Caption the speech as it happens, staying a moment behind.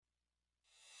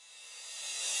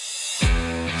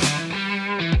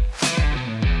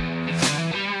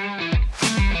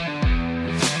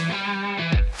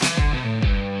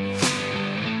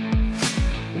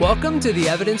Welcome to the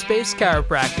Evidence-Based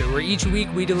Chiropractor, where each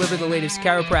week we deliver the latest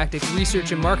chiropractic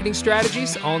research and marketing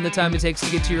strategies, all in the time it takes to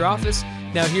get to your office.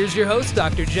 Now here's your host,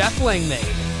 Dr. Jeff Langmaid.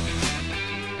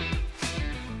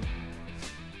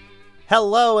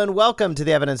 Hello and welcome to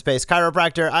the Evidence-Based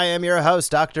Chiropractor. I am your host,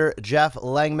 Dr. Jeff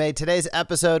Langmaid. Today's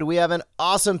episode, we have an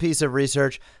awesome piece of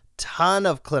research, ton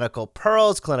of clinical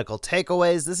pearls, clinical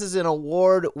takeaways. This is an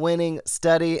award-winning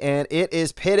study, and it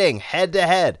is pitting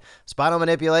head-to-head spinal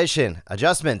manipulation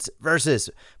adjustments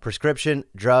versus prescription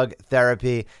drug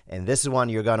therapy. And this is one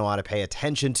you're going to want to pay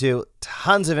attention to.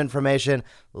 Tons of information,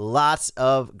 lots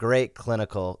of great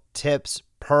clinical tips,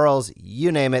 pearls,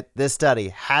 you name it. This study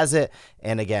has it.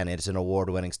 And again, it's an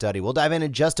award-winning study. We'll dive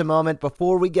in just a moment.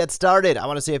 Before we get started, I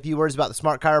want to say a few words about the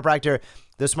Smart Chiropractor.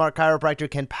 The Smart Chiropractor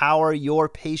can power your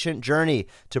patient journey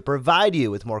to provide you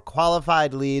with more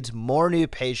qualified leads, more new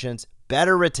patients,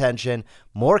 better retention,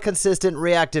 more consistent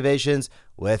reactivations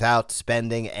without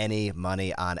spending any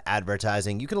money on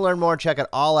advertising. You can learn more and check it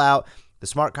all out.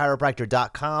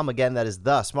 thesmartchiropractor.com. Again, that is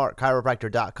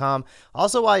thesmartchiropractor.com.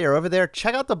 Also, while you're over there,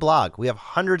 check out the blog. We have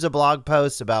hundreds of blog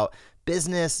posts about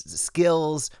business,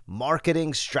 skills,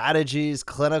 marketing, strategies,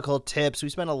 clinical tips. We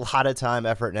spend a lot of time,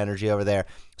 effort, and energy over there.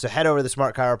 So head over to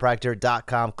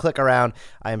thesmartchiropractor.com, click around.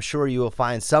 I am sure you will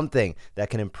find something that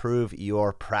can improve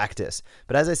your practice.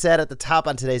 But as I said at the top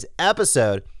on today's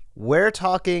episode, we're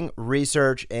talking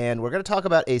research, and we're going to talk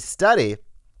about a study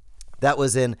that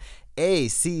was in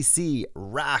ACC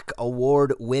RAC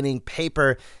award-winning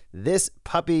paper. This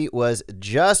puppy was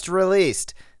just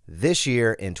released this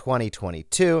year in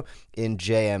 2022 in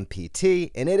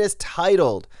JMPT, and it is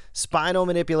titled Spinal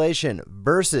Manipulation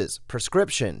versus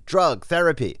Prescription Drug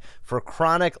Therapy for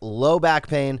Chronic Low Back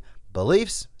Pain,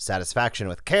 Beliefs, Satisfaction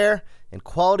with Care, and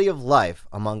Quality of Life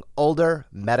Among Older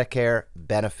Medicare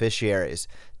Beneficiaries.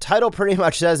 Title pretty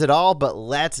much says it all, but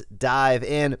let's dive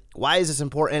in. Why is this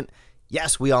important?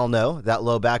 Yes, we all know that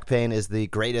low back pain is the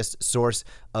greatest source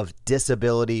of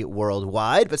disability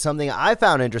worldwide, but something I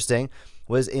found interesting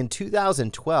was in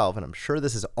 2012, and I'm sure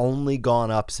this has only gone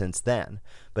up since then,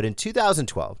 but in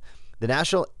 2012, the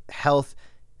National Health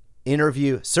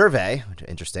Interview Survey,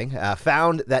 interesting,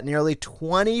 found that nearly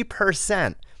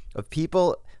 20% of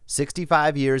people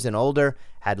 65 years and older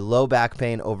had low back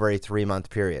pain over a 3-month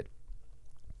period.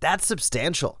 That's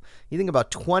substantial. You think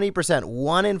about 20%,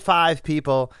 1 in 5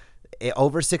 people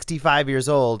over 65 years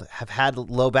old have had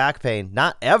low back pain,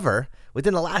 not ever,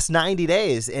 within the last 90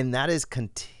 days, and that is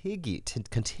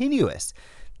continuous.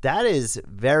 That is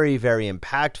very, very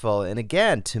impactful. And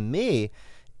again, to me,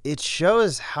 it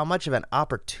shows how much of an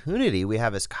opportunity we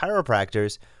have as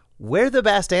chiropractors. We're the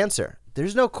best answer.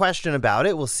 There's no question about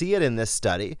it. We'll see it in this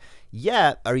study.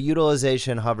 Yet, our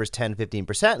utilization hovers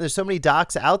 10-15%. There's so many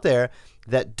docs out there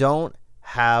that don't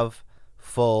have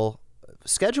full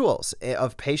schedules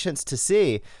of patients to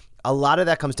see. A lot of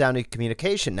that comes down to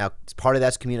communication. Now, part of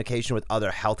that's communication with other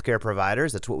healthcare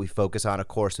providers. That's what we focus on, of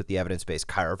course, with the evidence-based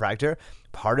chiropractor.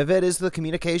 Part of it is the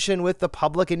communication with the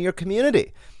public in your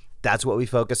community. That's what we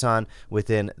focus on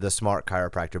within the Smart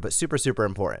Chiropractor, but super, super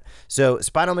important. So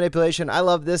spinal manipulation, I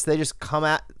love this. They just come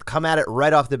at it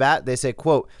right off the bat. They say,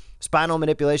 quote, spinal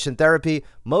manipulation therapy,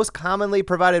 most commonly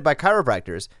provided by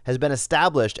chiropractors, has been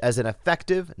established as an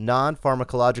effective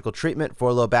non-pharmacological treatment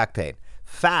for low back pain.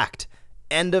 Fact.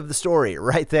 End of the story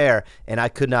right there. And I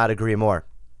could not agree more.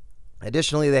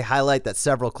 Additionally, they highlight that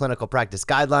several clinical practice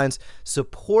guidelines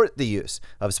support the use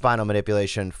of spinal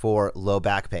manipulation for low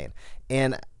back pain.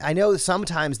 And I know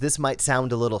sometimes this might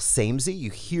sound a little samey.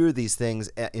 You hear these things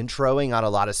introing on a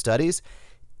lot of studies.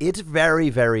 It's very,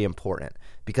 very important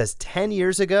because 10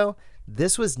 years ago,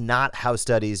 this was not how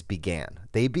studies began.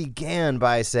 They began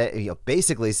by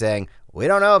basically saying, we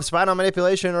don't know if spinal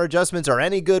manipulation or adjustments are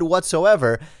any good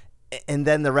whatsoever. And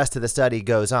then the rest of the study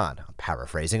goes on. I'm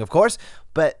paraphrasing, of course,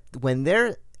 but when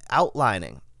they're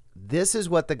outlining, this is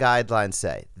what the guidelines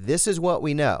say. This is what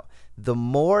we know. The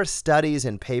more studies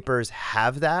and papers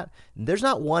have that, there's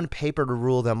not one paper to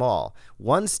rule them all.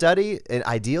 One study,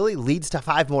 ideally, leads to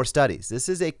 5 more studies. This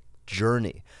is a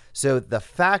journey. So the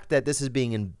fact that this is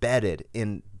being embedded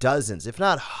in dozens, if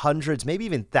not hundreds, maybe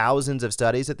even thousands of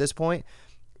studies at this point,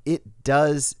 it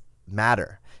does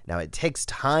matter. Now, it takes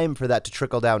time for that to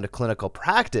trickle down to clinical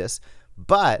practice,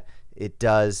 but it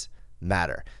does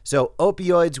matter. So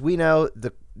opioids, we know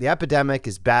the epidemic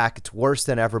is back. It's worse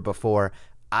than ever before.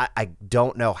 I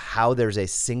don't know how there's a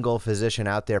single physician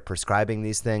out there prescribing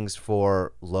these things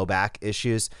for low back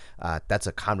issues. That's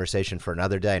a conversation for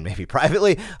another day and maybe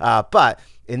privately. But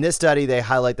in this study, they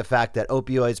highlight the fact that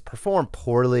opioids perform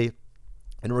poorly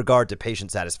in regard to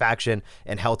patient satisfaction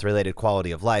and health-related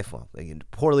quality of life. Well,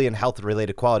 poorly and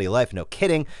health-related quality of life, no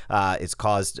kidding. It's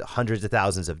caused hundreds of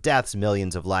thousands of deaths,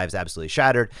 millions of lives absolutely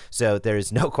shattered. So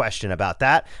there's no question about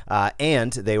that.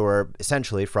 And they were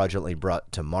essentially fraudulently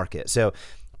brought to market. So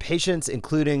patients,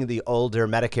 including the older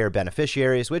Medicare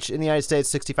beneficiaries, which in the United States,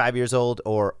 65 years old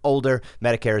or older,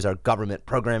 Medicare is our government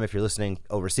program if you're listening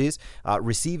overseas,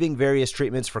 receiving various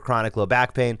treatments for chronic low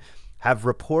back pain, have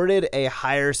reported a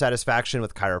higher satisfaction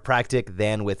with chiropractic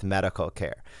than with medical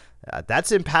care.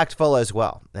 That's impactful as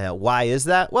well. Why is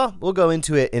that? Well, we'll go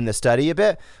into it in the study a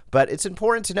bit, but it's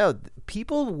important to know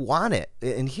people want it.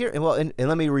 And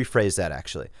let me rephrase that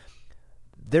actually.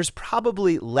 There's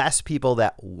probably less people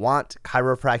that want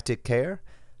chiropractic care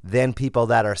than people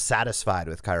that are satisfied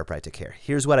with chiropractic care.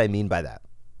 Here's what I mean by that.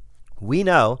 We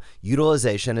know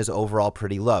utilization is overall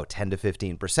pretty low, 10 to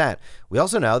 15%. We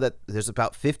also know that there's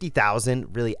about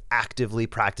 50,000 really actively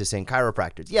practicing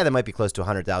chiropractors. Yeah, there might be close to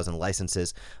 100,000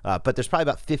 licenses, but there's probably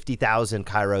about 50,000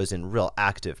 chiros in real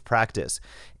active practice.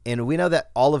 And we know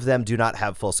that all of them do not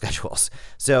have full schedules.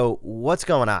 So what's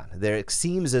going on? It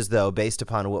seems as though, based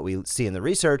upon what we see in the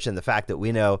research and the fact that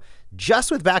we know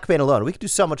just with back pain alone, we can do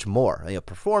so much more.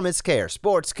 Performance care,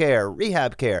 sports care,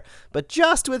 rehab care, but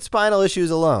just with spinal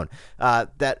issues alone,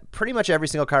 that pretty much every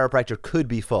single chiropractor could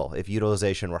be full if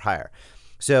utilization were higher.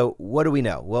 So what do we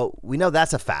know? Well, we know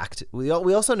that's a fact. We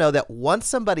also know that once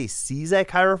somebody sees a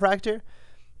chiropractor,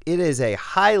 it is a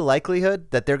high likelihood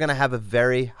that they're going to have a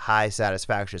very high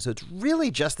satisfaction. So it's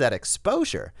really just that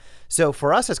exposure. So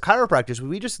for us as chiropractors,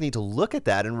 we just need to look at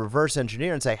that and reverse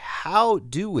engineer and say, how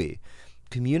do we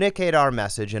communicate our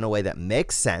message in a way that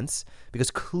makes sense?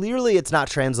 Because clearly it's not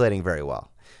translating very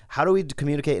well. How do we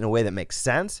communicate in a way that makes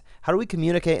sense? How do we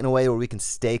communicate in a way where we can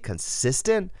stay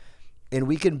consistent and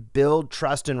we can build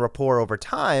trust and rapport over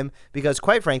time? Because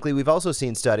quite frankly, we've also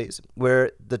seen studies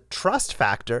where the trust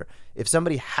factor, if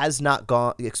somebody has not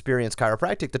experienced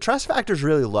chiropractic, the trust factor is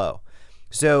really low.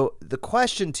 So the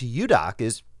question to you, Doc,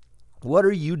 is what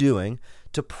are you doing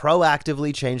to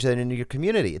proactively change that into your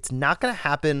community? It's not going to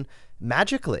happen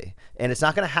magically, and it's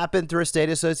not going to happen through a state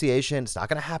association. It's not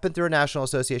going to happen through a national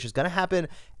association. It's going to happen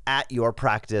at your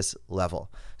practice level.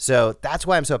 So that's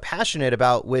why I'm so passionate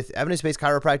about, with evidence-based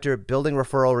chiropractor, building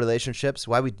referral relationships,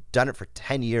 why we've done it for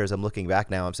 10 years. I'm looking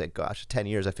back now, I'm saying, gosh, 10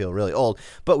 years, I feel really old,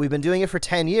 but we've been doing it for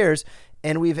 10 years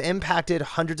and we've impacted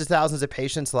hundreds of thousands of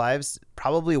patients' lives,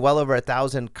 probably well over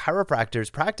 1,000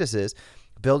 chiropractors' practices,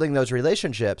 building those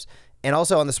relationships. And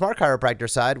also on the smart chiropractor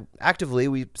side, actively,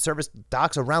 we service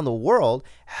docs around the world,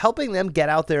 helping them get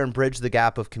out there and bridge the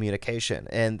gap of communication.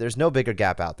 And there's no bigger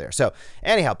gap out there. So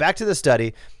anyhow, back to the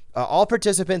study. All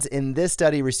participants in this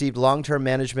study received long-term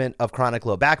management of chronic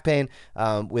low back pain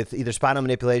with either spinal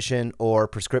manipulation or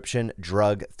prescription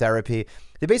drug therapy.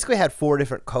 They basically had 4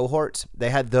 different cohorts. They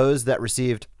had those that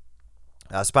received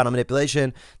spinal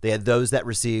manipulation, they had those that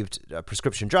received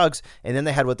prescription drugs, and then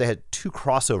they had 2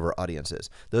 crossover audiences.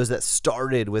 Those that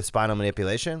started with spinal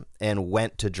manipulation and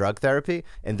went to drug therapy,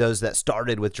 and those that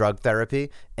started with drug therapy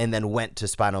and then went to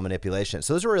spinal manipulation.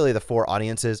 So those were really the 4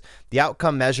 audiences. The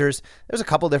outcome measures, there's a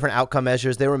couple different outcome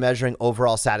measures. They were measuring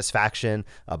overall satisfaction,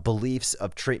 beliefs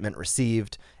of treatment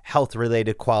received,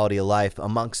 health-related quality of life,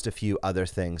 amongst a few other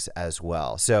things as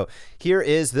well. So here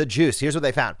is the juice. Here's what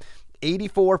they found.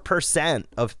 84%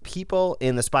 of people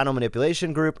in the spinal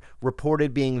manipulation group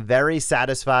reported being very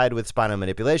satisfied with spinal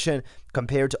manipulation,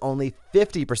 compared to only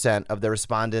 50% of the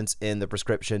respondents in the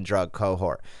prescription drug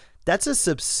cohort. That's a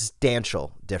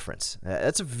substantial difference.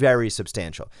 That's very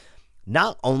substantial.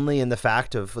 Not only in the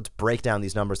fact of, let's break down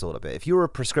these numbers a little bit. If you were a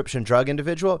prescription drug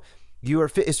individual,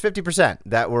 it's 50%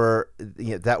 that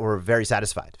were very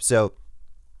satisfied. So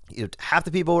half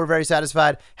the people were very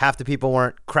satisfied, half the people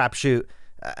weren't. Crapshoot.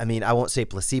 I mean, I won't say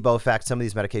placebo effect. Some of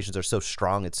these medications are so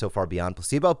strong, it's so far beyond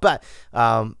placebo, but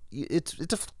it's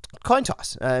a coin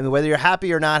toss. I mean, whether you're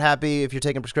happy or not happy, if you're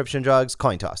taking prescription drugs,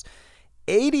 coin toss.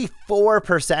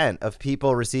 84% of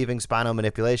people receiving spinal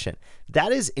manipulation.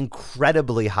 That is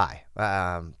incredibly high.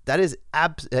 I want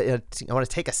to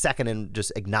take a second and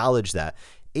just acknowledge that.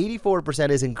 84%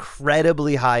 is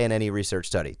incredibly high in any research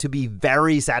study to be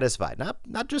very satisfied.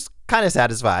 Not just kind of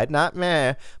satisfied, not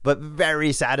meh, but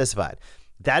very satisfied.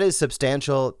 That is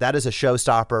substantial. That is a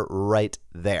showstopper right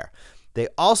there. They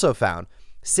also found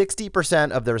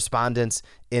 60% of the respondents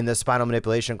in the spinal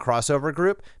manipulation crossover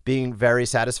group being very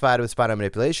satisfied with spinal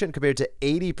manipulation, compared to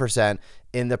 80%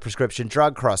 in the prescription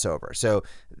drug crossover. So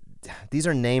these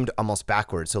are named almost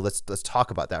backwards. So let's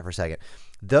talk about that for a second.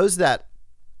 Those that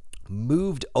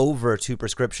moved over to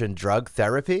prescription drug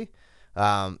therapy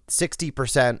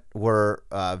 60% were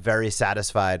very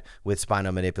satisfied with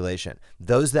spinal manipulation.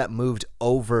 Those that moved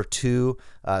over to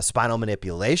spinal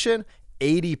manipulation,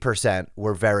 80%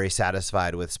 were very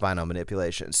satisfied with spinal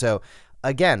manipulation. So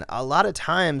again, a lot of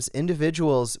times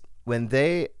individuals, when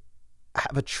they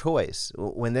have a choice,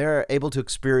 when they're able to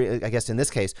experience, I guess in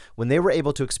this case, when they were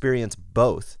able to experience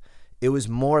both, it was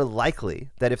more likely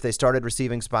that if they started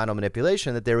receiving spinal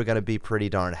manipulation, that they were going to be pretty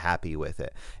darn happy with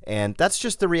it. And that's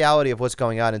just the reality of what's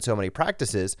going on in so many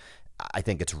practices. I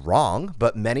think it's wrong,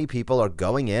 but many people are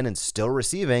going in and still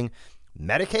receiving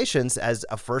medications as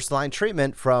a first-line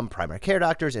treatment from primary care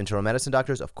doctors, internal medicine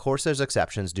doctors. Of course, there's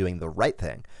exceptions doing the right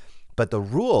thing. But the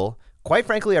rule, quite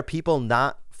frankly, are people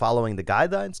not following the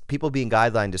guidelines, people being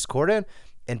guideline discordant,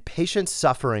 and patients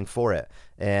suffering for it.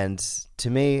 And to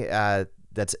me,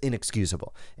 that's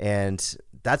inexcusable. And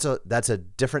that's a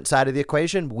different side of the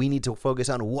equation. We need to focus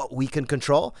on what we can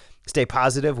control, stay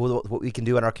positive with what we can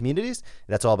do in our communities.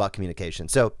 That's all about communication.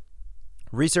 So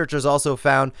researchers also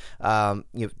found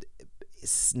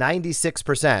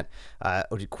 96%,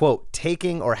 quote,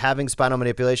 taking or having spinal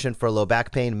manipulation for low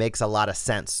back pain makes a lot of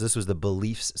sense. This was the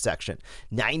beliefs section.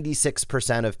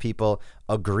 96% of people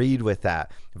agreed with that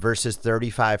versus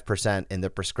 35% in the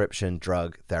prescription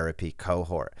drug therapy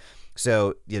cohort.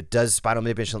 So does spinal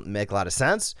manipulation make a lot of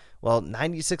sense? Well,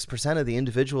 96% of the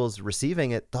individuals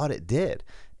receiving it thought it did.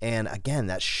 And again,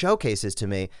 that showcases to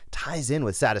me, ties in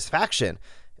with satisfaction.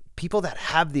 People that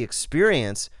have the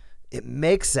experience, it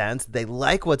makes sense. They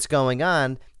like what's going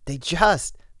on. They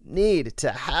just need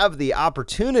to have the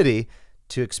opportunity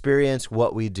to experience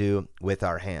what we do with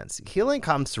our hands. Healing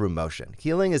comes through motion.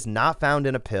 Healing is not found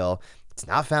in a pill. It's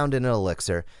not found in an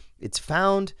elixir. It's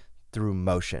found through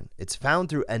motion. It's found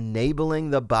through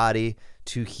enabling the body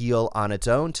to heal on its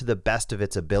own to the best of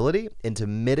its ability and to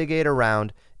mitigate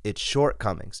around its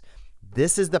shortcomings.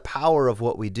 This is the power of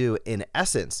what we do in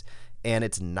essence. And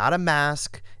it's not a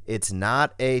mask. It's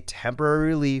not a temporary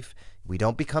relief. We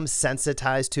don't become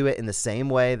sensitized to it in the same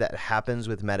way that happens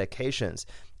with medications.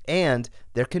 And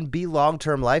there can be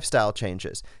long-term lifestyle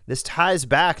changes. This ties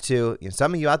back to,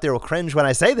 some of you out there will cringe when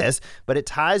I say this, but it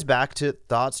ties back to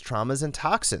thoughts, traumas, and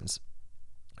toxins.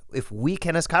 If we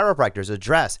can, as chiropractors,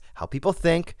 address how people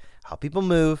think, how people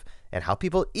move, and how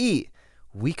people eat,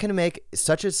 we can make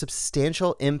such a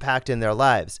substantial impact in their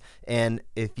lives. And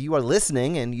if you are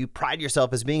listening and you pride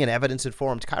yourself as being an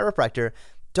evidence-informed chiropractor,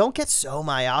 don't get so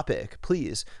myopic,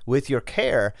 please, with your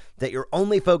care that you're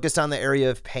only focused on the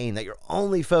area of pain, that you're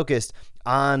only focused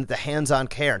on the hands-on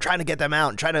care and trying to get them out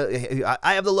and trying to,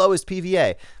 I have the lowest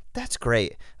PVA. That's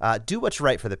great. Do what's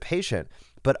right for the patient.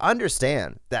 But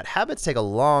understand that habits take a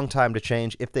long time to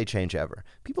change, if they change ever.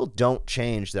 People don't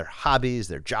change their hobbies,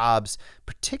 their jobs,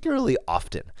 particularly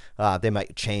often. They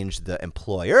might change the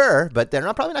employer, but they're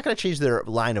probably not going to change their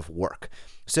line of work.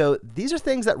 So these are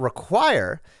things that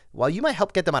require, while you might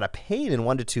help get them out of pain in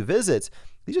 1 to 2 visits,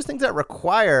 these are things that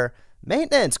require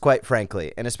maintenance, quite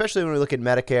frankly. And especially when we look at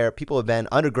Medicare, people have been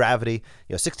under gravity,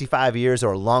 65 years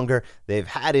or longer. They've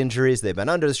had injuries. They've been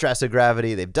under the stress of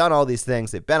gravity. They've done all these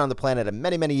things. They've been on the planet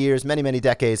many, many years, many, many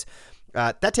decades.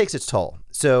 That takes its toll.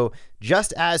 So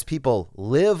just as people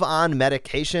live on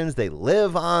medications, they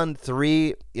live on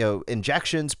 3,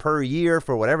 injections per year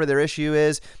for whatever their issue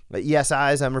is,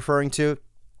 ESIs I'm referring to,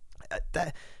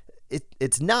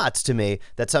 It's nuts to me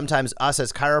that sometimes us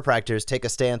as chiropractors take a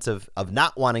stance of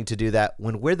not wanting to do that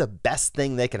when we're the best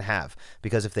thing they can have.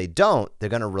 Because if they don't, they're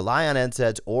going to rely on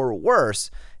NSAIDs or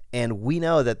worse. And we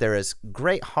know that there is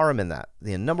great harm in that.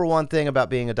 The number one thing about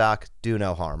being a doc, do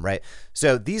no harm, right?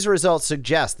 So these results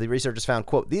suggest, the researchers found,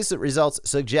 quote, these results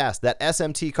suggest that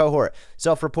SMT cohort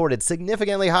self-reported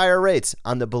significantly higher rates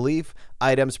on the belief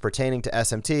items pertaining to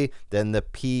SMT than the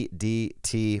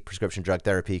PDT, prescription drug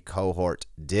therapy cohort,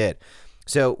 did.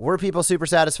 So were people super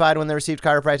satisfied when they received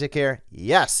chiropractic care?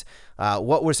 Yes.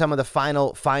 What were some of the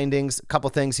final findings? A couple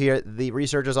things here. The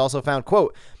researchers also found,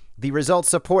 quote, the results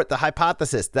support the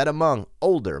hypothesis that among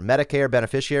older Medicare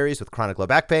beneficiaries with chronic low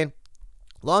back pain,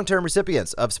 long-term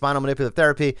recipients of spinal manipulative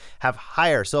therapy have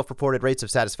higher self-reported rates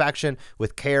of satisfaction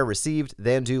with care received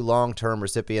than do long-term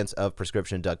recipients of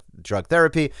prescription drug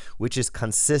therapy, which is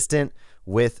consistent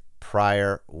with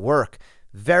prior work.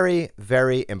 Very,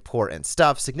 very important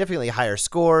stuff. Significantly higher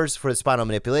scores for the spinal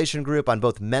manipulation group on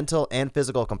both mental and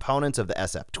physical components of the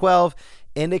SF-12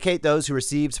 indicate those who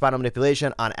received spinal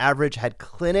manipulation on average had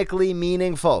clinically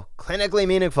meaningful,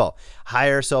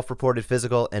 higher self-reported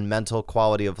physical and mental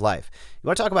quality of life. You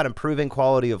want to talk about improving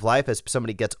quality of life as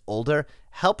somebody gets older?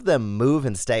 help them move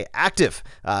and stay active.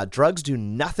 Drugs do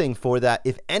nothing for that.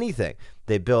 If anything,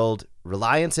 they build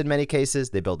reliance in many cases,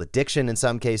 they build addiction in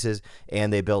some cases,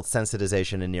 and they build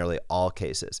sensitization in nearly all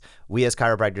cases. We as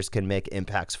chiropractors can make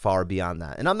impacts far beyond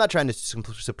that. And I'm not trying to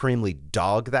supremely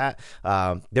dog that.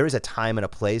 There is a time and a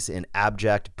place in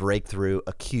abject, breakthrough,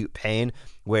 acute pain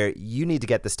where you need to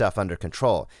get this stuff under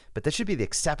control. But that should be the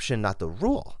exception, not the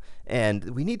rule.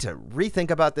 And we need to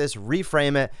rethink about this,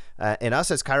 reframe it, and us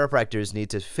as chiropractors need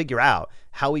to figure out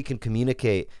how we can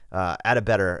communicate at a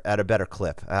better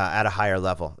clip, at a higher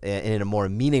level, in a more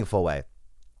meaningful way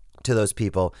to those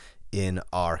people in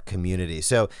our community.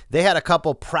 So they had a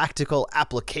couple practical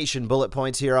application bullet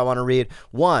points here I want to read.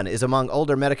 One is among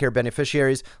older Medicare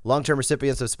beneficiaries, long-term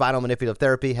recipients of spinal manipulative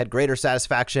therapy had greater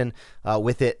satisfaction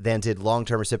with it than did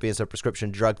long-term recipients of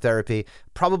prescription drug therapy.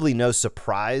 Probably no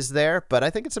surprise there, but I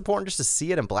think it's important just to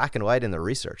see it in black and white in the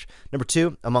research. Number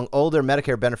two, among older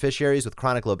Medicare beneficiaries with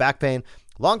chronic low back pain,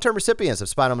 long-term recipients of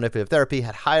spinal manipulative therapy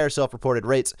had higher self-reported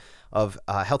rates of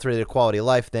health-related quality of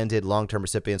life than did long-term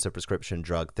recipients of prescription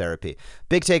drug therapy.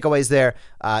 Big takeaways there.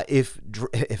 If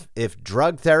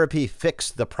drug therapy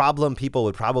fixed the problem, people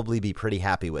would probably be pretty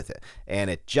happy with it, and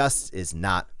it just is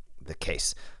not the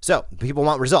case. So people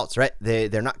want results, right?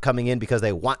 They're not coming in because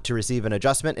they want to receive an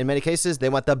adjustment. In many cases, they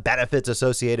want the benefits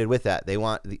associated with that. They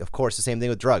want, of course, the same thing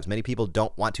with drugs. Many people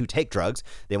don't want to take drugs.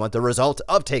 They want the result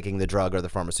of taking the drug or the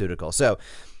pharmaceutical. So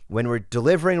when we're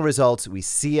delivering results, we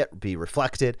see it be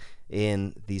reflected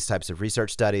in these types of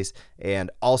research studies.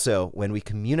 And also when we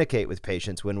communicate with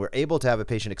patients, when we're able to have a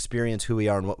patient experience who we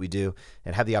are and what we do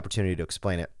and have the opportunity to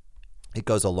explain it, it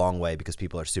goes a long way because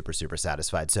people are super, super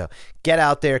satisfied. So get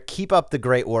out there, keep up the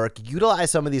great work,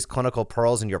 utilize some of these clinical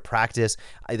pearls in your practice.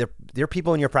 There are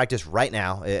people in your practice right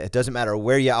now. It doesn't matter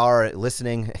where you are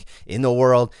listening in the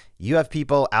world. You have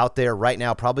people out there right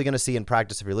now, probably going to see in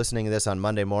practice, if you're listening to this on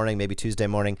Monday morning, maybe Tuesday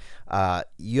morning,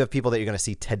 you have people that you're going to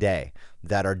see today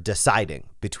that are deciding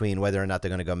between whether or not they're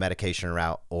going to go medication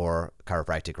route or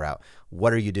chiropractic route.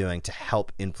 What are you doing to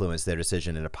help influence their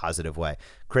decision in a positive way?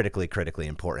 Critically, critically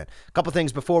important. A couple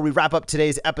things before we wrap up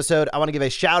today's episode. I want to give a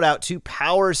shout out to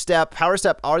PowerStep.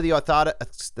 PowerStep are the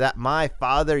orthotics that my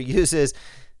father uses.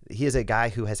 He is a guy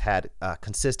who has had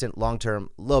consistent long-term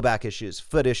low back issues,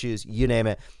 foot issues, you name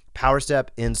it. PowerStep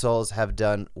insoles have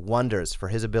done wonders for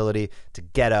his ability to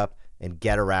get up and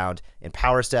get around. And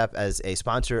PowerStep, as a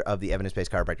sponsor of the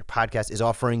Evidence-Based Chiropractor Podcast, is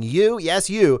offering you, yes,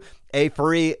 you, a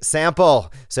free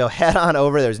sample. So head on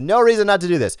over. There's no reason not to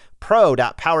do this.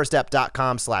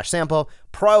 pro.powerstep.com/sample.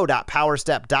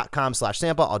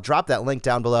 pro.powerstep.com/sample. I'll drop that link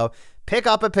down below. Pick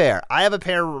up a pair. I have a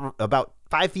pair about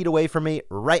 5 feet away from me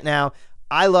right now.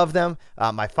 I love them.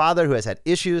 My father, who has had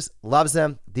issues, loves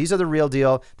them. These are the real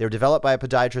deal. They were developed by a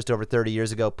podiatrist over 30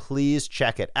 years ago. Please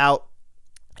check it out.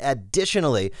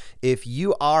 Additionally, if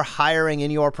you are hiring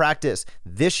in your practice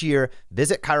this year,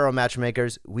 visit Chiro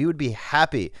Matchmakers. We would be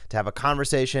happy to have a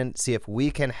conversation, see if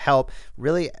we can help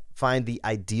really find the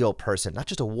ideal person, not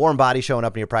just a warm body showing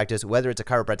up in your practice, whether it's a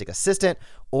chiropractic assistant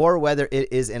or whether it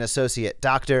is an associate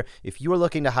doctor. If you are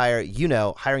looking to hire,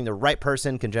 hiring the right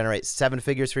person can generate 7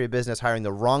 figures for your business. Hiring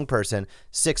the wrong person,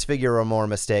 6-figure or more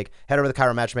mistake. Head over to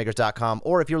chiromatchmakers.com.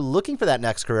 Or if you're looking for that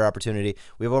next career opportunity,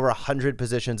 we have over 100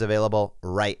 positions available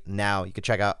right now. You can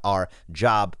check out our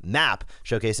job map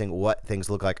showcasing what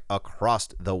things look like across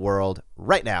the world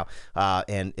right now.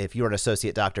 And if you're an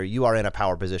associate doctor, you are in a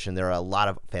power position. There are a lot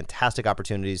of fantastic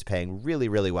opportunities paying really,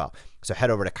 really well. So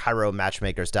head over to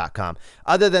chiromatchmakers.com.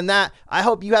 Other than that, I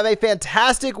hope you have a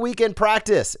fantastic week in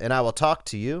practice, and I will talk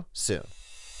to you soon.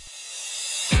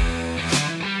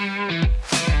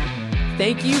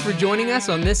 Thank you for joining us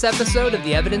on this episode of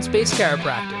the Evidence-Based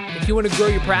Chiropractor. If you want to grow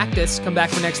your practice, come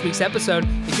back for next week's episode.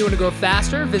 If you want to grow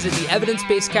faster, visit the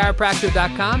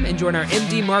evidencebasedchiropractor.com and join our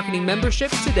MD Marketing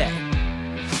membership today.